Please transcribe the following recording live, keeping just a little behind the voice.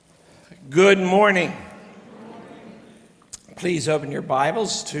Good morning. Please open your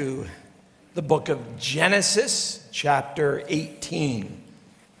Bibles to the book of Genesis, chapter 18.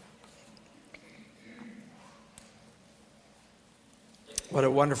 What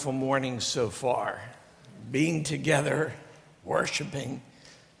a wonderful morning so far. Being together, worshiping,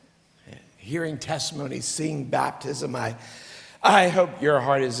 hearing testimonies, seeing baptism. I hope your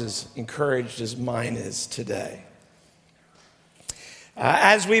heart is as encouraged as mine is today.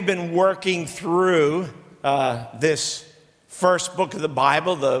 As we've been working through this first book of the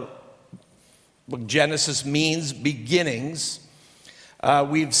Bible, the book Genesis means beginnings,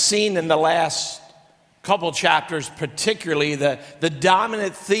 we've seen in the last couple chapters particularly the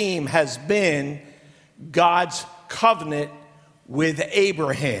dominant theme has been God's covenant with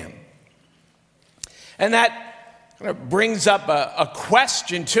Abraham. And that kind of brings up a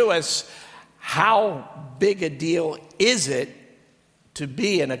question to us: how big a deal is it to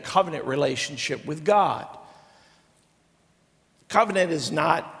be in a covenant relationship with God? Covenant is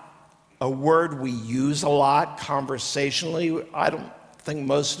not a word we use a lot conversationally. I don't think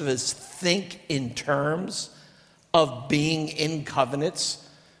most of us think in terms of being in covenants.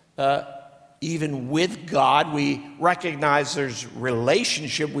 Even with God, we recognize there's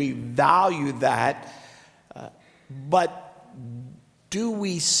relationship. We value that. But do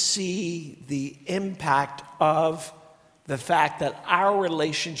we see the impact of the fact that our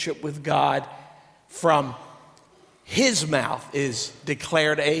relationship with God from His mouth is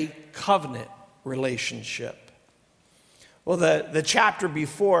declared a covenant relationship? Well, the chapter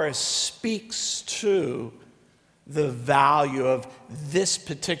before us speaks to the value of this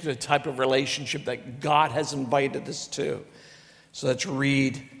particular type of relationship that God has invited us to. So let's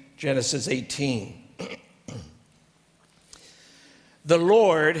read Genesis 18. The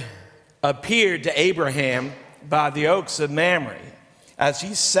Lord appeared to Abraham by the oaks of Mamre, as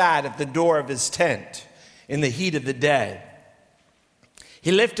he sat at the door of his tent in the heat of the day.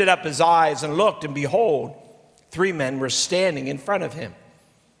 He lifted up his eyes and looked, and behold, 3 men were standing in front of him.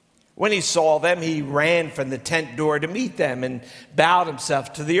 When he saw them, he ran from the tent door to meet them and bowed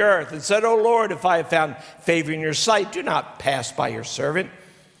himself to the earth and said, "O Lord, if I have found favor in your sight, do not pass by your servant.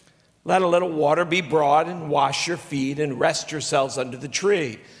 Let a little water be brought and wash your feet and rest yourselves under the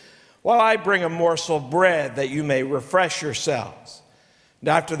tree, while I bring a morsel of bread that you may refresh yourselves. And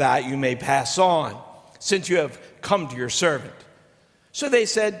after that you may pass on, since you have come to your servant." So they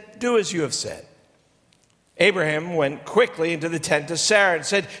said, "Do as you have said." Abraham went quickly into the tent to Sarah and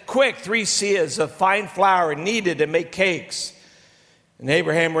said, "Quick, 3 seahs of fine flour kneaded and make cakes." And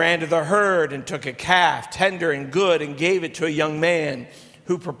Abraham ran to the herd and took a calf, tender and good, and gave it to a young man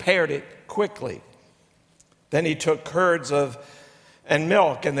who prepared it quickly. Then he took curds and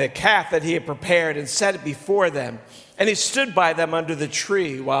milk and the calf that he had prepared and set it before them. And he stood by them under the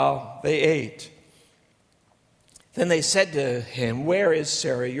tree while they ate. Then they said to him, "Where is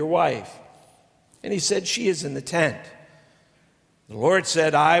Sarah, your wife?" And he said, "She is in the tent." The Lord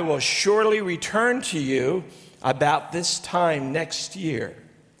said, "I will surely return to you about this time next year,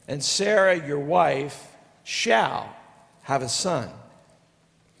 and Sarah, your wife, shall have a son."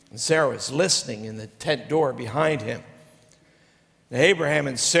 And Sarah was listening in the tent door behind him. Now, Abraham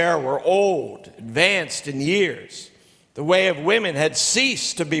and Sarah were old, advanced in years. The way of women had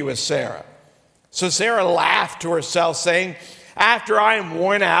ceased to be with Sarah. So Sarah laughed to herself, saying, "After I am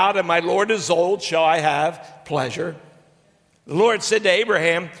worn out and my Lord is old, shall I have pleasure?" The Lord said to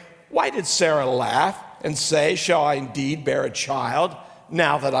Abraham, "Why did Sarah laugh and say, 'Shall I indeed bear a child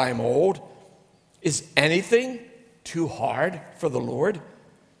now that I am old?' Is anything too hard for the Lord?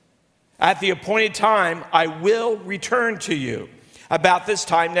 At the appointed time, I will return to you about this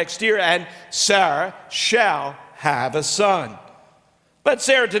time next year, and Sarah shall have a son." But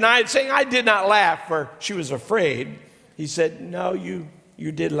Sarah denied, saying, "I did not laugh," for she was afraid. He said, "No, you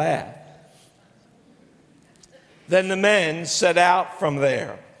did laugh." Then the men set out from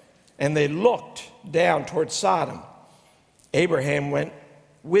there, and they looked down toward Sodom. Abraham went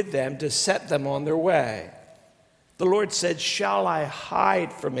with them to set them on their way. The Lord said, "Shall I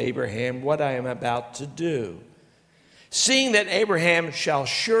hide from Abraham what I am about to do? Seeing that Abraham shall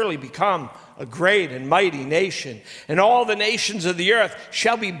surely become a great and mighty nation, and all the nations of the earth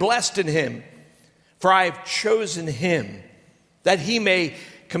shall be blessed in him. For I have chosen him, that he may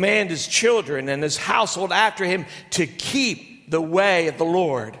command his children and his household after him to keep the way of the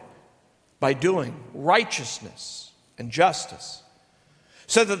Lord by doing righteousness and justice,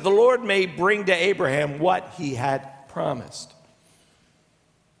 so that the Lord may bring to Abraham what he had promised."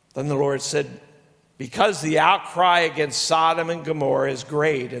 Then the Lord said, "Because the outcry against Sodom and Gomorrah is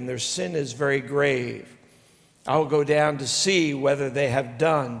great, and their sin is very grave, I will go down to see whether they have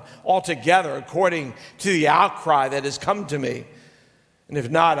done altogether according to the outcry that has come to me. And if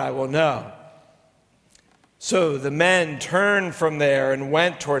not, I will know. So the men turned from there and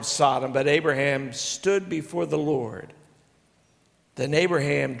went towards Sodom, but Abraham stood before the Lord. Then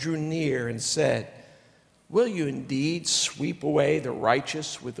Abraham drew near and said, will you indeed sweep away the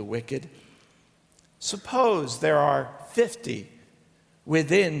righteous with the wicked? Suppose there are 50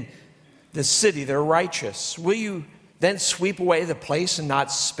 within the city that are righteous. Will you then sweep away the place and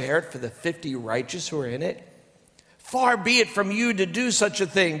not spare it for the 50 righteous who are in it? Far be it from you to do such a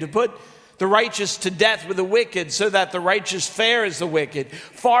thing, to put the righteous to death with the wicked, so that the righteous fare as the wicked.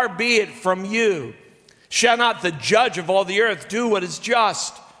 Far be it from you. Shall not the judge of all the earth do what is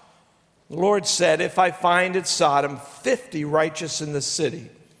just? The Lord said, if I find at Sodom 50 righteous in the city,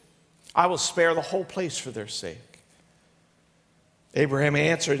 I will spare the whole place for their sake. Abraham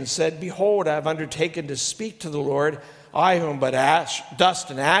answered and said, behold, I have undertaken to speak to the Lord, I who am but dust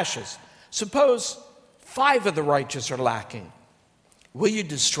and ashes. Suppose 5 of the righteous are lacking. Will you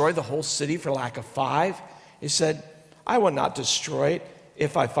destroy the whole city for lack of 5? He said, I will not destroy it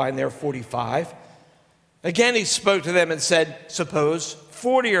if I find there 45. Again he spoke to them and said, suppose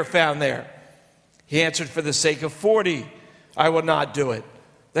 40 are found there. He answered, for the sake of 40, I will not do it.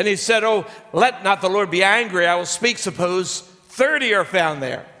 Then he said, oh, let not the Lord be angry, I will speak. Suppose 30 are found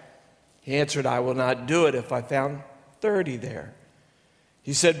there. He answered, I will not do it if I found 30 there.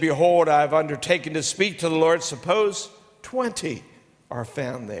 He said, behold, I have undertaken to speak to the Lord. Suppose 20 are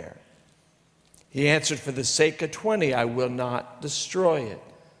found there. He answered, for the sake of 20, I will not destroy it.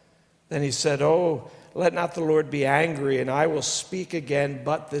 Then he said, oh, let not the Lord be angry, and I will speak again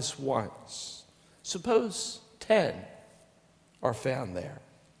but this once. Suppose 10 are found there.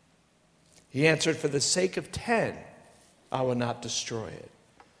 He answered, for the sake of 10, I will not destroy it.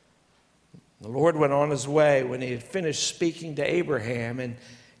 The Lord went on his way when he had finished speaking to Abraham, and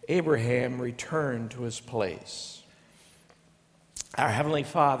Abraham returned to his place. Our Heavenly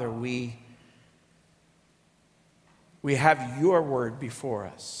Father, we have your word before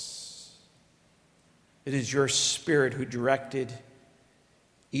us. It is your Spirit who directed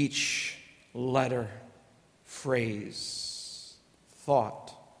each letter, phrase,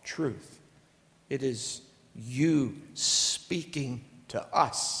 thought, truth. It is you speaking to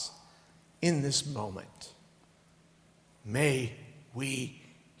us in this moment. May we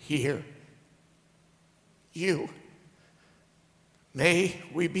hear you. May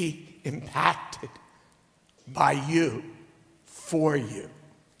we be impacted by you, for you.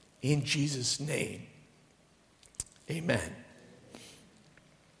 In Jesus' name, amen.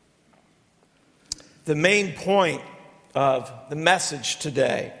 The main point of the message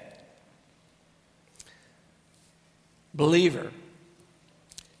today, believer,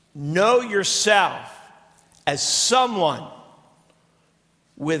 know yourself as someone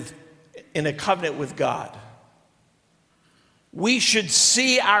in a covenant with God. We should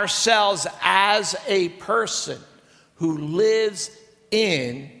see ourselves as a person who lives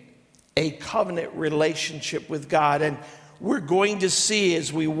in a covenant relationship with God. And we're going to see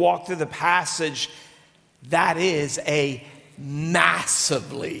as we walk through the passage, that is a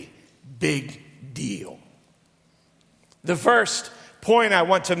massively big deal. The first point I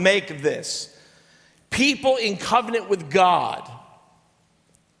want to make of this: people in covenant with God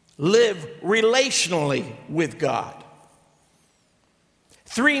live relationally with God.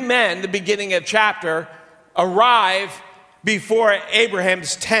 3 men, the beginning of chapter, arrive before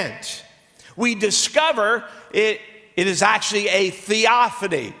Abraham's tent. We discover it is actually a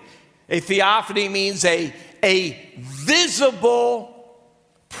theophany. A theophany means a visible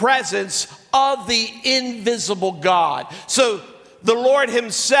presence of the invisible God. So the Lord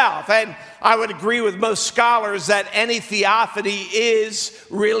himself, and I would agree with most scholars that any theophany is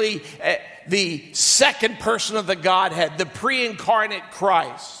really the second person of the Godhead, the pre-incarnate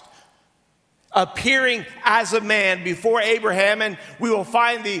Christ, appearing as a man before Abraham. And we will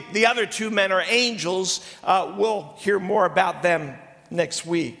find the other 2 men are angels. We'll hear more about them next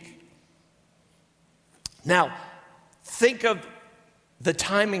week. Now, think of the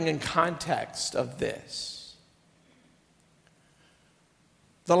timing and context of this.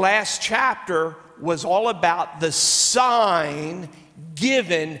 The last chapter was all about the sign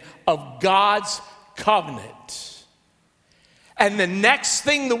given of God's covenant. And the next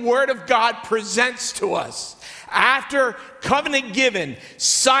thing the Word of God presents to us, after covenant given,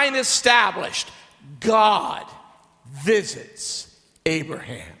 sign established, God visits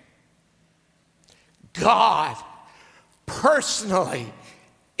Abraham. God personally,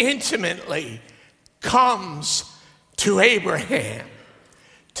 intimately comes to Abraham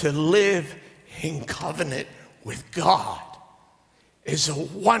to live in covenant with God is a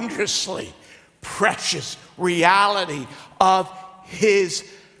wondrously precious reality of his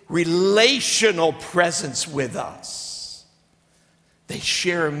relational presence with us. They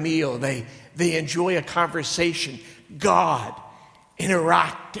share a meal. They enjoy a conversation. God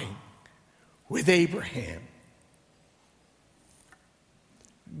interacting with Abraham.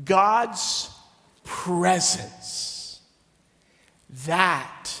 God's presence,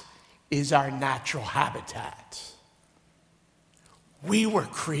 that is our natural habitat. We were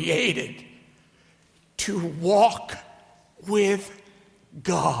created to walk with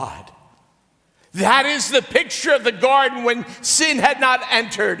God. That is the picture of the garden when sin had not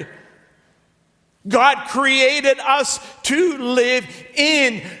entered. God created us to live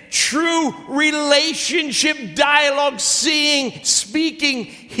in true relationship, dialogue, seeing, speaking,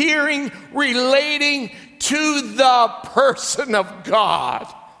 hearing, relating to the person of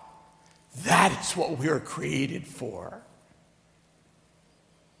God. That is what we were created for.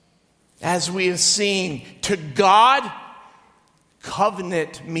 As we have seen, to God,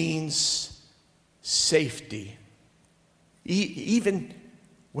 covenant means safety. Even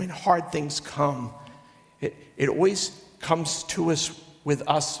when hard things come, it always comes to us with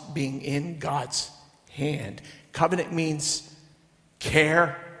us being in God's hand. Covenant means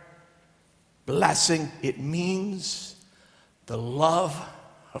care, blessing. It means the love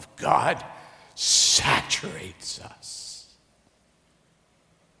of God saturates us.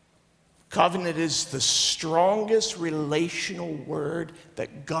 Covenant is the strongest relational word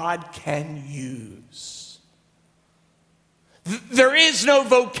that God can use. There is no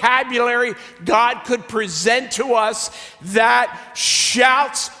vocabulary God could present to us that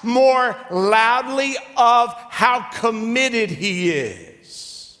shouts more loudly of how committed he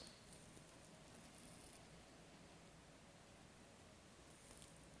is.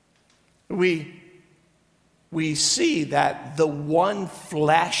 We see that the one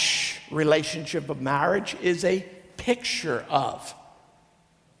flesh relationship of marriage is a picture of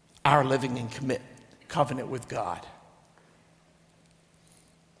our living in covenant with God.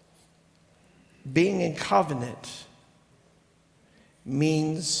 Being in covenant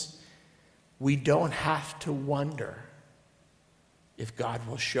means we don't have to wonder if God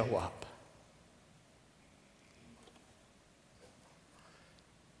will show up.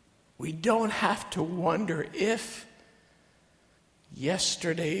 We don't have to wonder if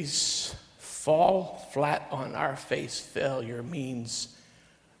yesterday's fall flat on our face failure means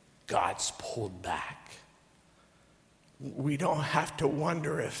God's pulled back. We don't have to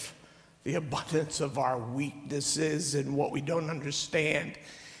wonder if the abundance of our weaknesses and what we don't understand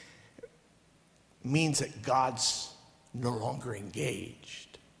means that God's no longer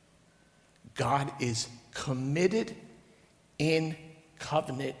engaged. God is committed in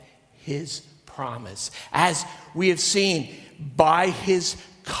covenant, his promise. As we have seen, by his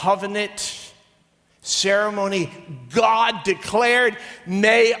covenant ceremony, God declared,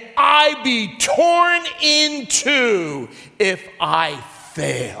 "May I be torn in two if I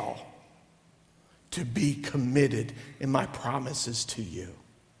fail to be committed in my promises to you."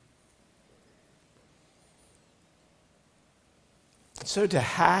 So to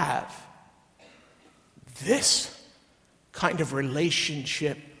have this kind of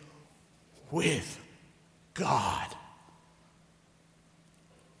relationship with God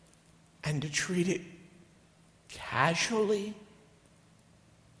and to treat it casually,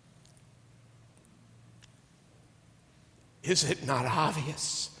 is it not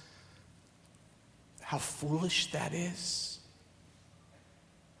obvious how foolish that is?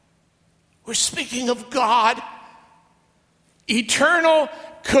 We're speaking of God, eternal,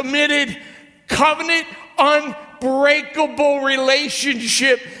 committed, covenant, unbreakable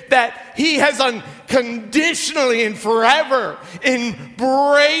relationship that he has unconditionally and forever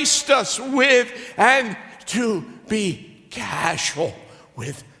embraced us with, and to be casual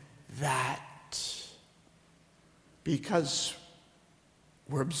with that because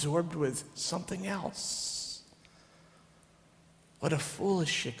we're absorbed with something else. What a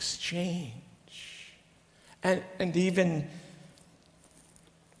foolish exchange. And even,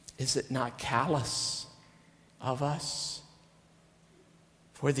 is it not callous of us?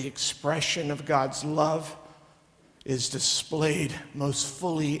 For the expression of God's love is displayed most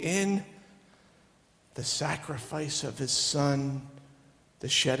fully in the sacrifice of his Son, the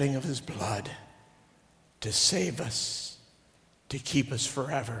shedding of his blood to save us, to keep us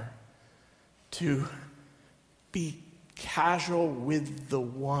forever, to be casual with the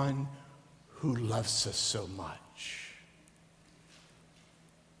one who loves us so much.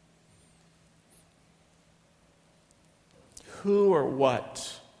 Who or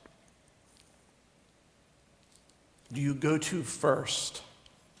what do you go to first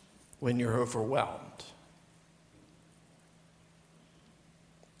when you're overwhelmed?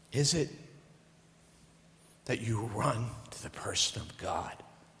 Is it that you run to the person of God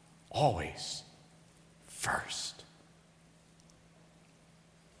always first?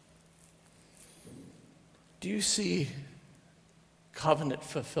 Do you see covenant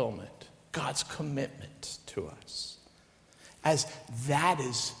fulfillment, God's commitment to us, as that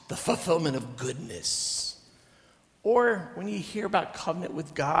is the fulfillment of goodness? Or when you hear about covenant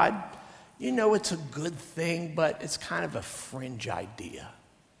with God, you know it's a good thing, but it's kind of a fringe idea.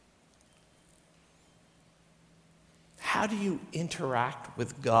 How do you interact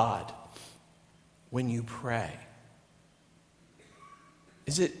with God when you pray?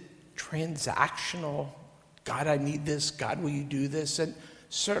 Is it transactional? God, I need this. God, will you do this? And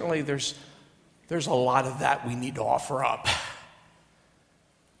certainly there's a lot of that we need to offer up.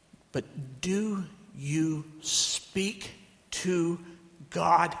 But do you speak to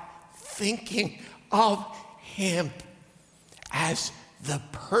God thinking of him as the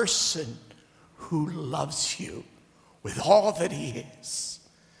person who loves you with all that he is?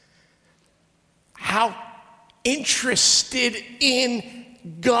 How interested in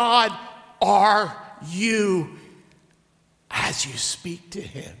God are you as you speak to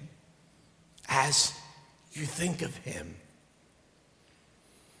him, as you think of him?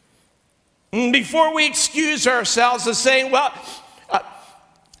 Before we excuse ourselves as saying, well,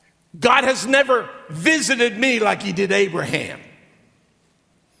 God has never visited me like he did Abraham.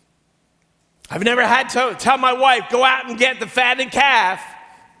 I've never had to tell my wife, go out and get the fatted calf,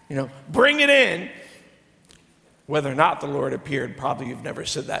 bring it in. Whether or not the Lord appeared, probably you've never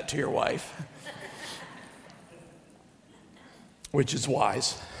said that to your wife, which is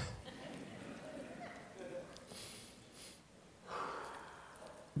wise.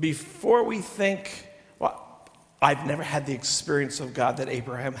 Before we think, well, I've never had the experience of God that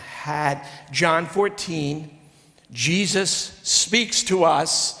Abraham had. John 14, Jesus speaks to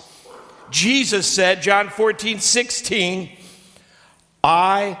us. Jesus said, John 14:16,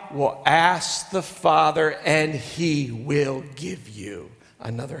 I will ask the Father, and he will give you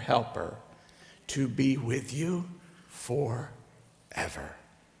another helper to be with you forever.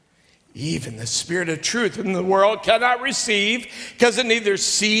 Even the Spirit of truth whom the world cannot receive, because it neither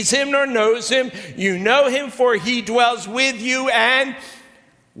sees him nor knows him. You know him, for he dwells with you and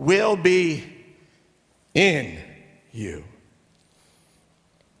will be in you.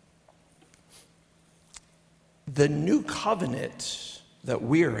 The new covenant that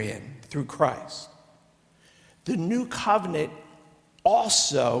we're in through Christ, the new covenant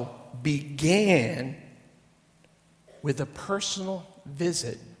also began with a personal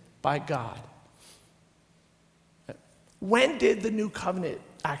visit by God. When did the new covenant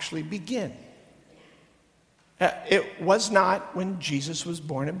actually begin? It was not when Jesus was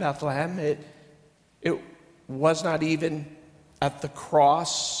born in Bethlehem. It was not even at the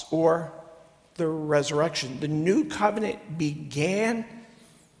cross or the resurrection. The new covenant began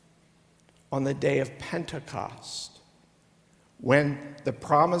on the day of Pentecost, when the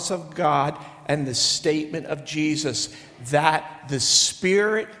promise of God and the statement of Jesus that the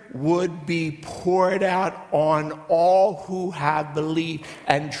Spirit would be poured out on all who have believed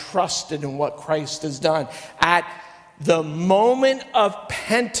and trusted in what Christ has done. At the moment of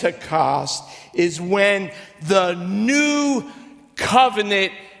Pentecost is when the new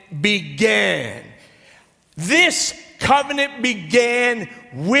covenant began. This covenant began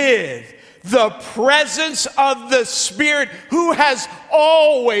with the presence of the Spirit who has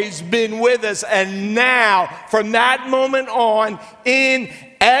always been with us, and now from that moment on in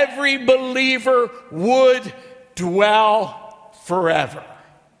every believer would dwell forever.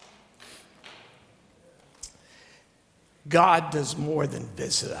 God does more than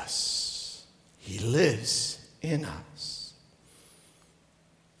visit us. He lives in us.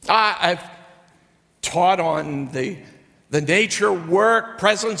 I've taught on the nature, work,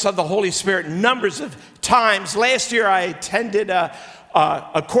 presence of the Holy Spirit numbers of times. Last year I attended a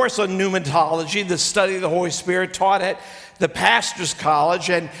course on pneumatology, the study of the Holy Spirit, taught at the Pastor's College,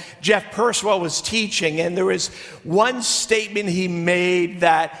 and Jeff Purswell was teaching, and there was one statement he made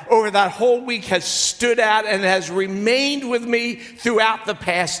that over that whole week has stood out and has remained with me throughout the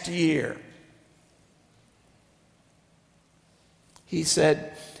past year. He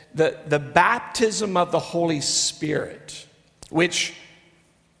said, the baptism of the Holy Spirit, which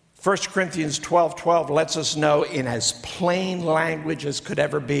 1 Corinthians 12:12 lets us know in as plain language as could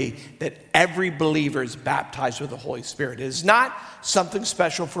ever be, that every believer is baptized with the Holy Spirit. It is not something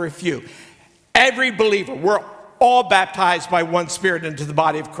special for a few. Every believer, we're all baptized by one Spirit into the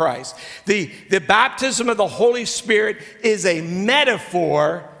body of Christ. The baptism of the Holy Spirit is a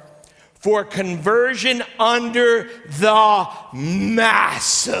metaphor for conversion under the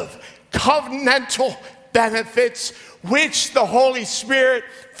massive covenantal benefits which the Holy Spirit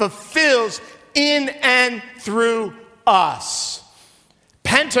fulfills in and through us.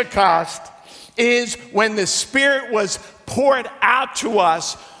 Pentecost is when the Spirit was poured out to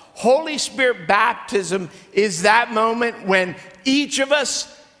us. Holy Spirit baptism is that moment when each of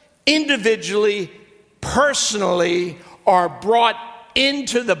us individually, personally, are brought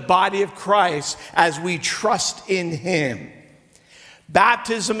into the body of Christ as we trust in Him.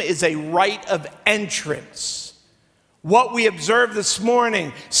 Baptism is a rite of entrance. What we observed this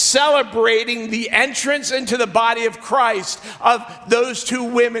morning, celebrating the entrance into the body of Christ of those two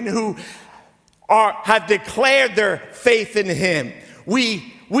women who have declared their faith in Him.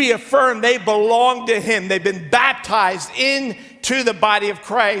 We affirm they belong to Him. They've been baptized into the body of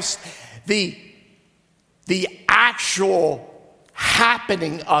Christ. The actual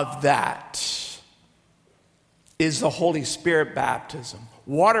happening of that is the Holy Spirit baptism.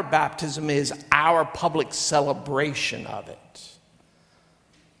 Water baptism is our public celebration of it.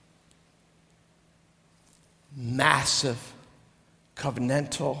 Massive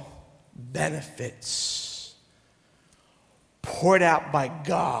covenantal benefits poured out by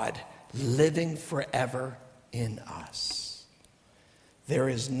God, living forever in us. There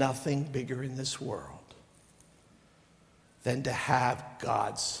is nothing bigger in this world than to have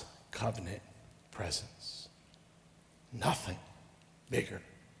God's covenant presence. Nothing bigger.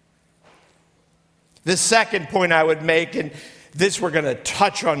 The second point I would make, and this we're going to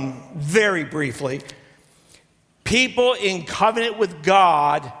touch on very briefly, people in covenant with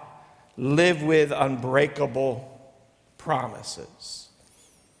God live with unbreakable promises.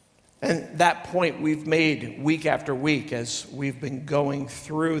 And that point we've made week after week as we've been going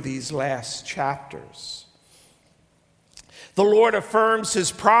through these last chapters. The Lord affirms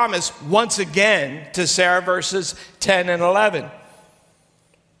His promise once again to Sarah, verses 10 and 11.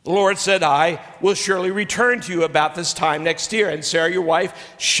 The Lord said, I will surely return to you about this time next year, and Sarah, your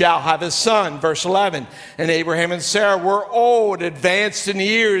wife, shall have a son. Verse 11, and Abraham and Sarah were old, advanced in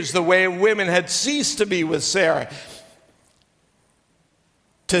years, the way of women had ceased to be with Sarah.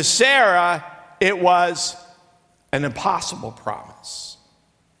 To Sarah, it was an impossible promise.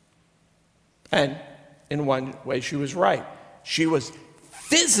 And in one way, she was right. She was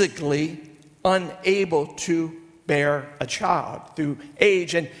physically unable to bear a child through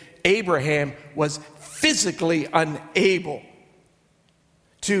age, and Abraham was physically unable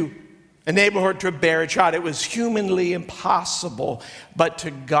to enable her to bear a child. It was humanly impossible, but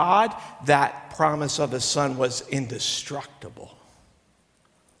to God, that promise of a son was indestructible.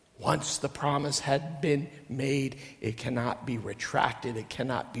 Once the promise had been made, it cannot be retracted, it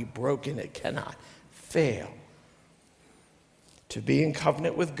cannot be broken, it cannot fail. To be in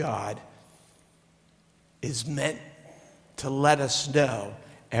covenant with God is meant to let us know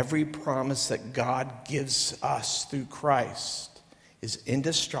every promise that God gives us through Christ is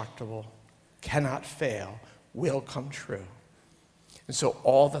indestructible, cannot fail, will come true. And so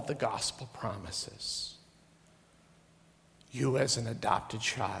all that the gospel promises, you as an adopted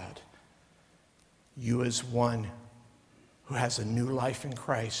child, you as one who has a new life in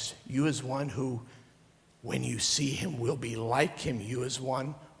Christ, you as one who, when you see Him, will be like Him, you as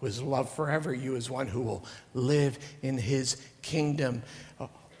one who is loved forever, you as one who will live in His kingdom.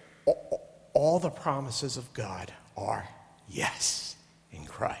 All the promises of God are yes in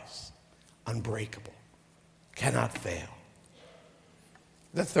Christ, unbreakable, cannot fail.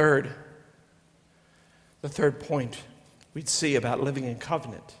 The third point we'd see about living in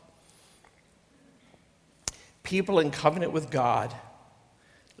covenant. People in covenant with God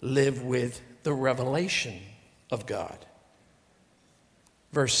live with the revelation of God.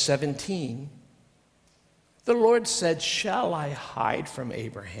 Verse 17, the Lord said, shall I hide from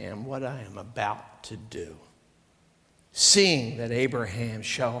Abraham what I am about to do? Seeing that Abraham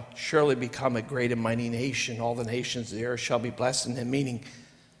shall surely become a great and mighty nation, all the nations of the earth shall be blessed in him, meaning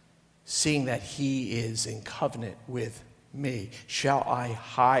seeing that he is in covenant with me, shall I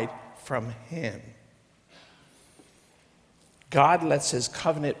hide from him? God lets his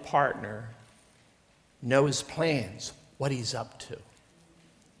covenant partner know his plans, what he's up to.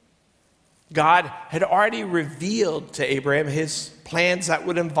 God had already revealed to Abraham his plans that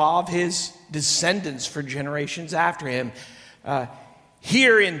would involve his descendants for generations after him.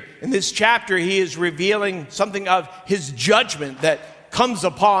 Here in this chapter, he is revealing something of his judgment that comes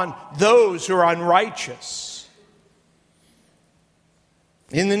upon those who are unrighteous.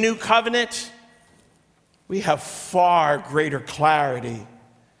 In the new covenant, we have far greater clarity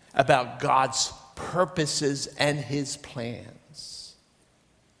about God's purposes and his plans.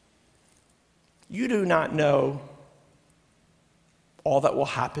 You do not know all that will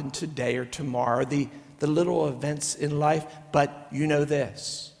happen today or tomorrow, the little events in life, but you know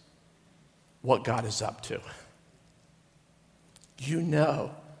this, what God is up to. You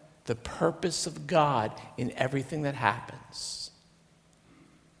know the purpose of God in everything that happens.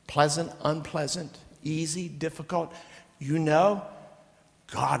 Pleasant, unpleasant, easy, difficult. You know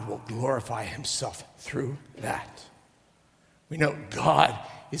God will glorify himself through that. We know God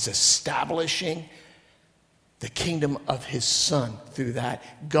is establishing the kingdom of his Son through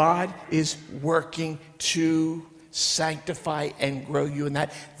that. God is working to sanctify and grow you in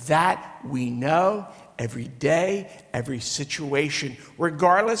that. That we know every day, every situation,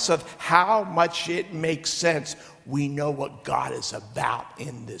 regardless of how much it makes sense, we know what God is about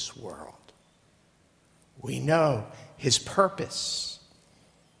in this world. We know his purpose.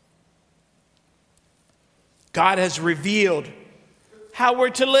 God has revealed how we're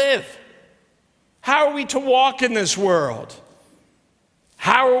to live. How are we to walk in this world?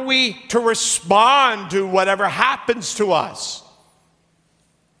 How are we to respond to whatever happens to us?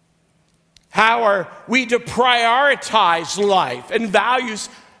 How are we to prioritize life and values?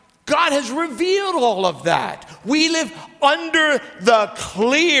 God has revealed all of that. We live under the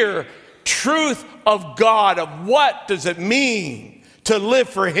clear truth of God, of what does it mean to live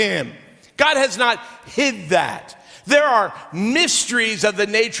for him. God has not hid that. There are mysteries of the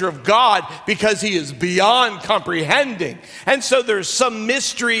nature of God because he is beyond comprehending. And so there's some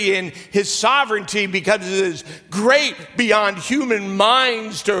mystery in his sovereignty because it is great beyond human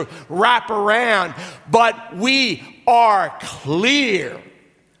minds to wrap around. But we are clear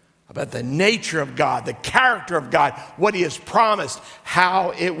about the nature of God, the character of God, what he has promised,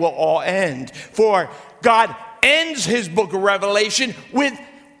 how it will all end. For God ends his book of Revelation with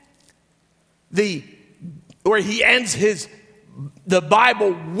he ends the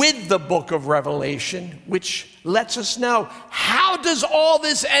Bible with the book of Revelation, which lets us know, how does all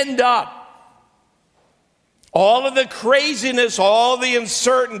this end up? All of the craziness, all of the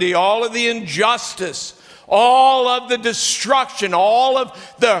uncertainty, all of the injustice, all of the destruction, all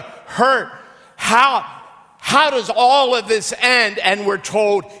of the hurt. How does all of this end? And we're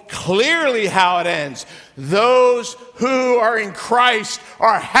told clearly how it ends. Those who are in Christ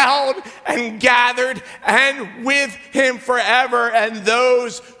are held and gathered and with him forever. And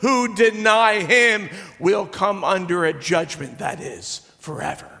those who deny him will come under a judgment that is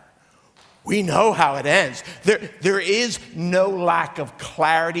forever. We know how it ends. There is no lack of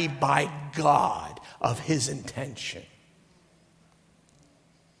clarity by God of his intention.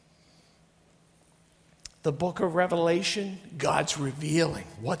 The book of Revelation, God's revealing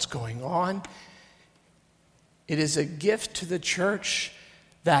what's going on. It is a gift to the church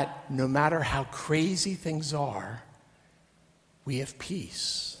that no matter how crazy things are, we have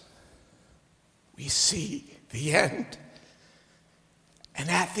peace. We see the end. And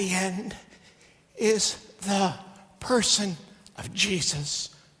at the end is the person of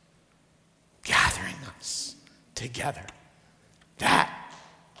Jesus gathering us together. That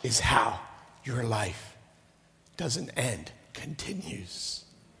is how your life doesn't end, continues.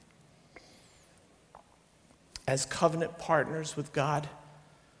 As covenant partners with God,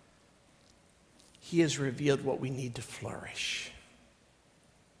 he has revealed what we need to flourish.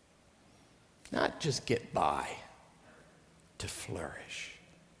 Not just get by, to flourish.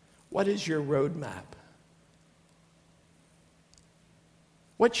 What is your roadmap?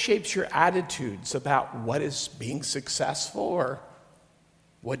 What shapes your attitudes about what is being successful, or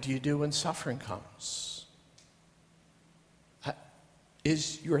what do you do when suffering comes?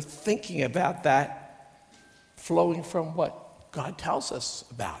 Is your thinking about that flowing from what God tells us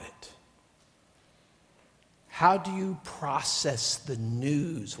about it? How do you process the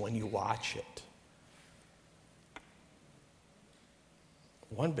news when you watch it?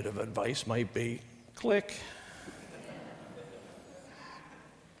 One bit of advice might be, click.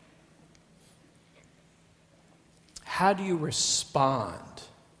 How do you respond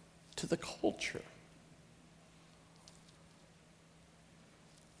to the culture?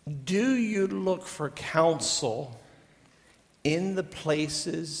 Do you look for counsel in the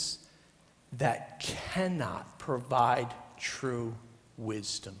places that cannot provide true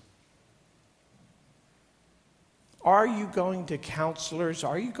wisdom? Are you going to counselors?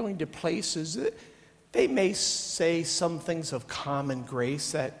 Are you going to places that they may say some things of common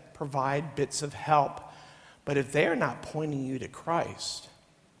grace that provide bits of help, but if they're not pointing you to Christ,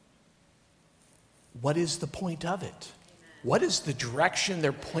 what is the point of it? What is the direction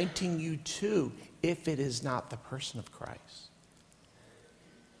they're pointing you to if it is not the person of Christ?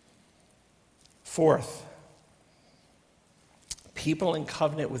 Fourth, people in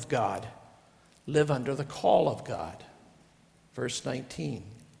covenant with God live under the call of God. Verse 19.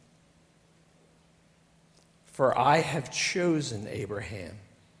 For I have chosen Abraham,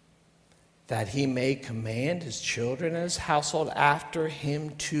 that he may command his children and his household after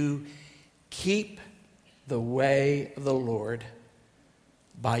him to keep the way of the Lord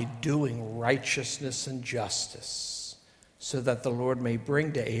by doing righteousness and justice, so that the Lord may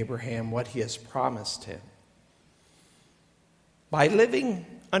bring to Abraham what he has promised him. By living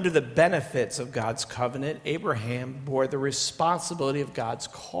under the benefits of God's covenant, Abraham bore the responsibility of God's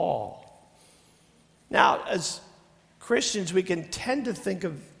call. Now, as Christians, we can tend to think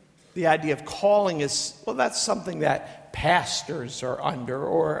of the idea of calling as, well, that's something that pastors are under,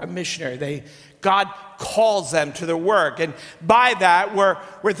 or a missionary. God calls them to their work. And by that,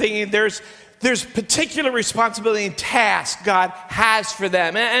 we're thinking there's particular responsibility and task God has for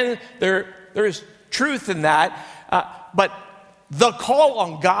them. And there is truth in that. But the call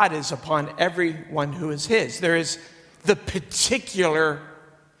on God is upon everyone who is his. There is the particular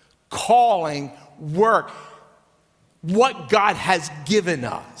calling, work, what God has given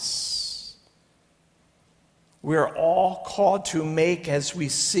us. We're all called to make, as we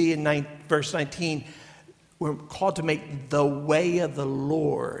see in verse 19, we're called to make the way of the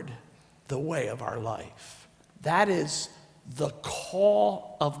Lord the way of our life. That is the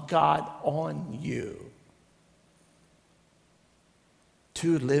call of God on you,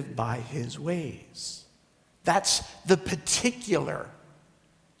 to live by his ways. That's the particular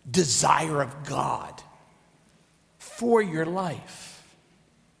desire of God for your life.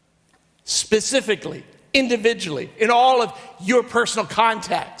 Specifically, individually, in all of your personal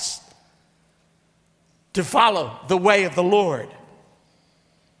context, to follow the way of the Lord.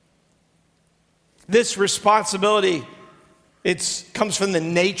 This responsibility, it comes from the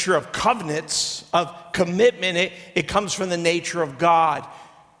nature of covenants, of commitment. It comes from the nature of God.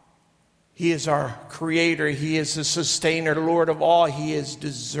 He is our creator. He is the sustainer, Lord of all. He is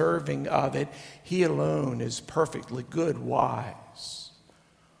deserving of it. He alone is perfectly good, wise.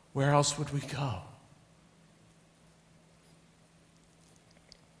 Where else would we go?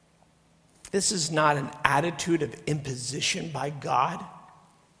 This is not an attitude of imposition by God.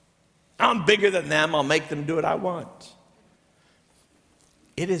 I'm bigger than them. I'll make them do what I want.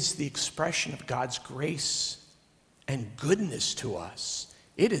 It is the expression of God's grace and goodness to us.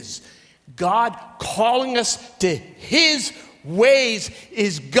 It is God calling us to his ways.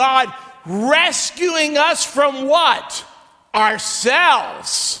 Is God rescuing us from what?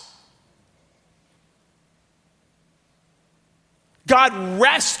 Ourselves. God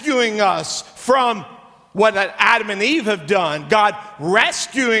rescuing us from what Adam and Eve have done. God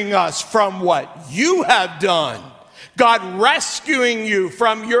rescuing us from what you have done. God rescuing you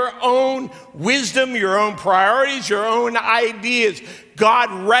from your own wisdom, your own priorities, your own ideas.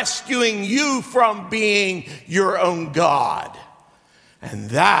 God rescuing you from being your own God.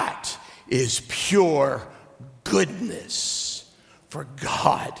 And that is pure goodness for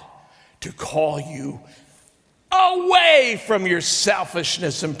God to call you away from your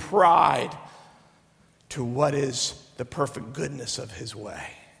selfishness and pride to what is the perfect goodness of his way.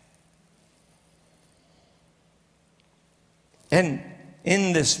 And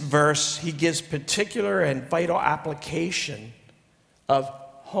in this verse, he gives particular and vital application of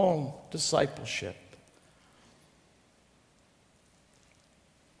home discipleship.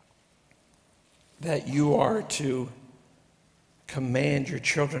 That you are to command your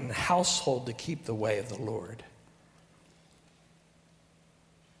children and household to keep the way of the Lord.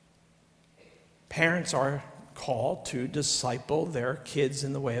 Parents are called to disciple their kids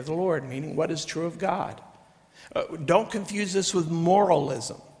in the way of the Lord, meaning what is true of God. Don't confuse this with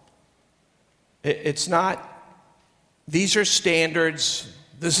moralism. It's not, these are standards,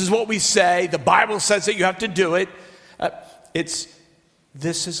 this is what we say, the Bible says that you have to do it.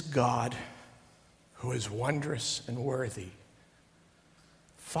 This is God who is wondrous and worthy.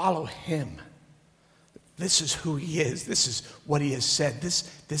 Follow him. This is who he is. This is what he has said. This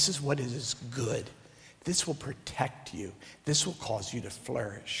is what is good. This will protect you. This will cause you to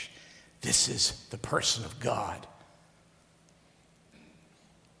flourish. This is the person of God.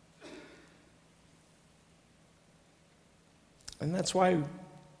 And that's why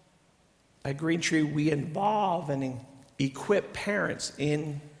at Greentree we involve and equip parents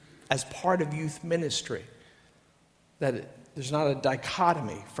as part of youth ministry. That there's not a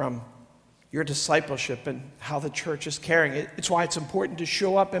dichotomy from your discipleship and how the church is carrying it. It's why it's important to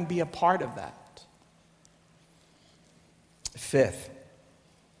show up and be a part of that.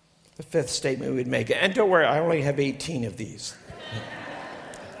 The fifth statement we'd make, and don't worry, I only have 18 of these.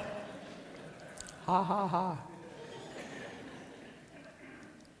 Ha, ha, ha.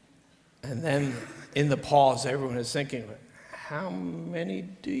 And then in the pause, everyone is thinking, how many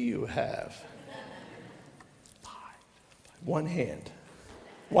do you have? 5. One hand.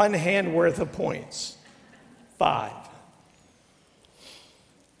 One hand worth of points. 5.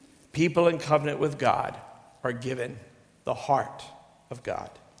 People in covenant with God are given the heart of God.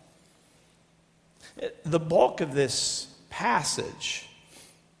 The bulk of this passage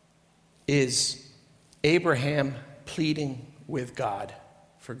is Abraham pleading with God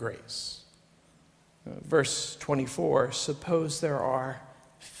for grace. Verse 24, suppose there are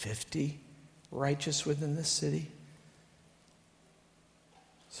 50 righteous within the city.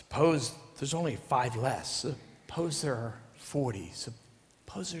 Suppose there's only 5 less. Suppose there are 40.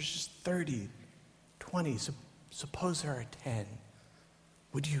 Suppose there's just 30, 20. Suppose there are 10.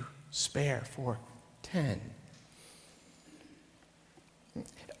 Would you spare for 10?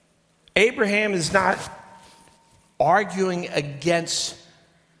 Abraham is not arguing against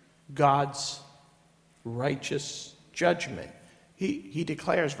God's righteous judgment. He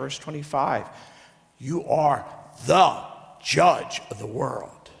declares, verse 25, you are the judge of the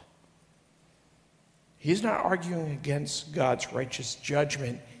world. He's not arguing against God's righteous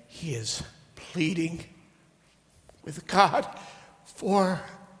judgment. He is pleading with God for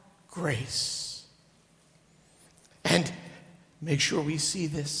grace. And make sure we see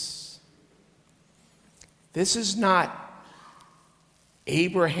this. This is not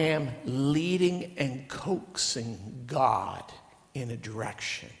Abraham leading and coaxing God in a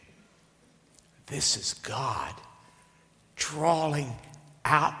direction. This is God drawing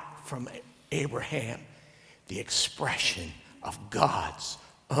out from Abraham the expression of God's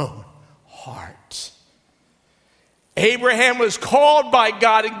own heart. Abraham was called by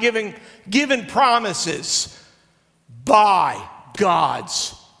God and given promises by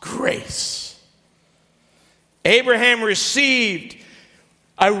God's grace. Abraham received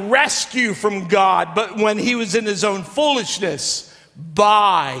a rescue from God, but when he was in his own foolishness,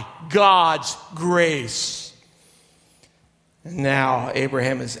 by God's grace. And now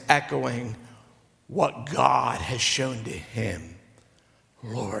Abraham is echoing what God has shown to him.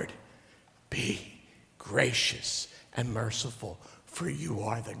 Lord, be gracious and merciful, for you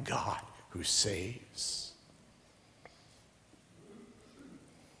are the God who saves.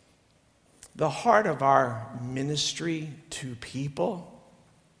 The heart of our ministry to people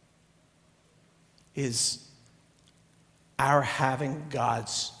is our having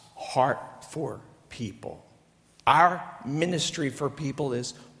God's heart for people. Our ministry for people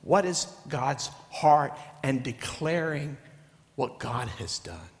is what is God's heart, and declaring what God has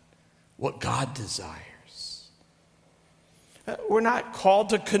done, what God desires. We're not called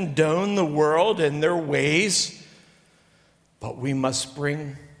to condone the world and their ways, but we must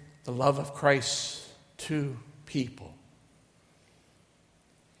bring the love of Christ to people.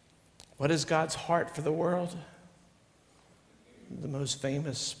 What is God's heart for the world? The most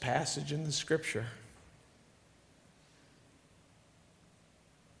famous passage in the scripture.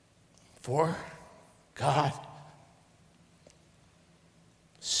 For God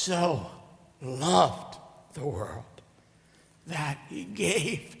so loved the world that he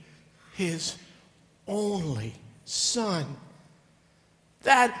gave his only Son,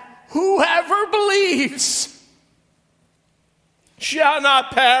 that whoever believes shall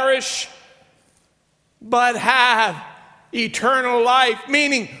not perish, but have eternal life,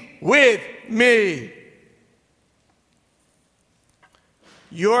 meaning with me.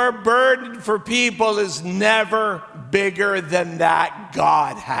 Your burden for people is never bigger than that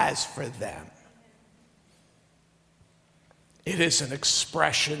God has for them. It is an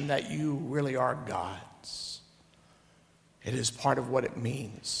expression that you really are God's. It is part of what it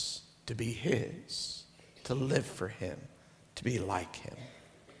means to be his, to live for him, to be like him.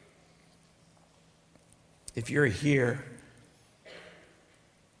 If you're here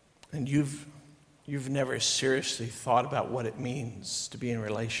and you've never seriously thought about what it means to be in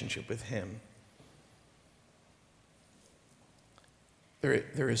relationship with him,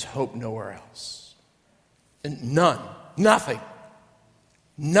 there is hope nowhere else. And nothing,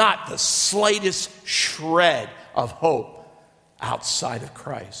 not the slightest shred of hope outside of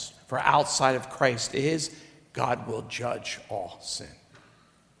Christ. For outside of Christ is, God will judge all sin.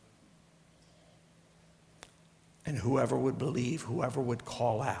 And whoever would believe, whoever would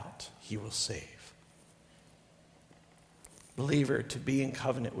call out, he will save. Believer, to be in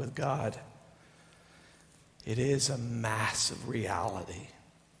covenant with God, it is a massive reality.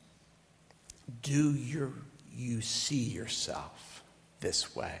 Do you see yourself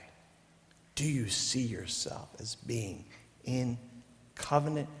this way? Do you see yourself as being in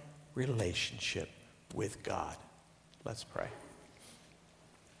covenant relationship with God? Let's pray.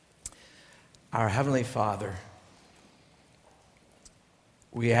 Our Heavenly Father,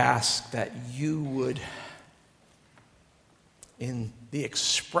 we ask that you would, in the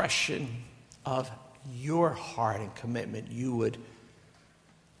expression of your heart and commitment, you would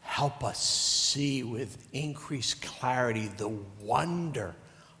help us see with increased clarity the wonder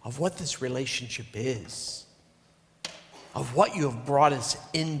of what this relationship is, of what you have brought us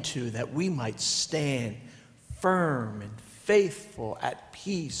into, that we might stand firm and faithful, at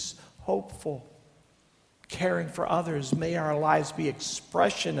peace, hopeful, caring for others. May our lives be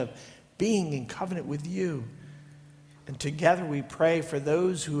expression of being in covenant with you. And together we pray for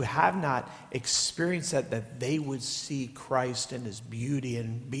those who have not experienced that they would see Christ and his beauty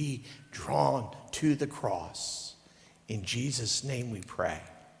and be drawn to the cross. In Jesus' name we pray.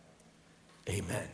 Amen.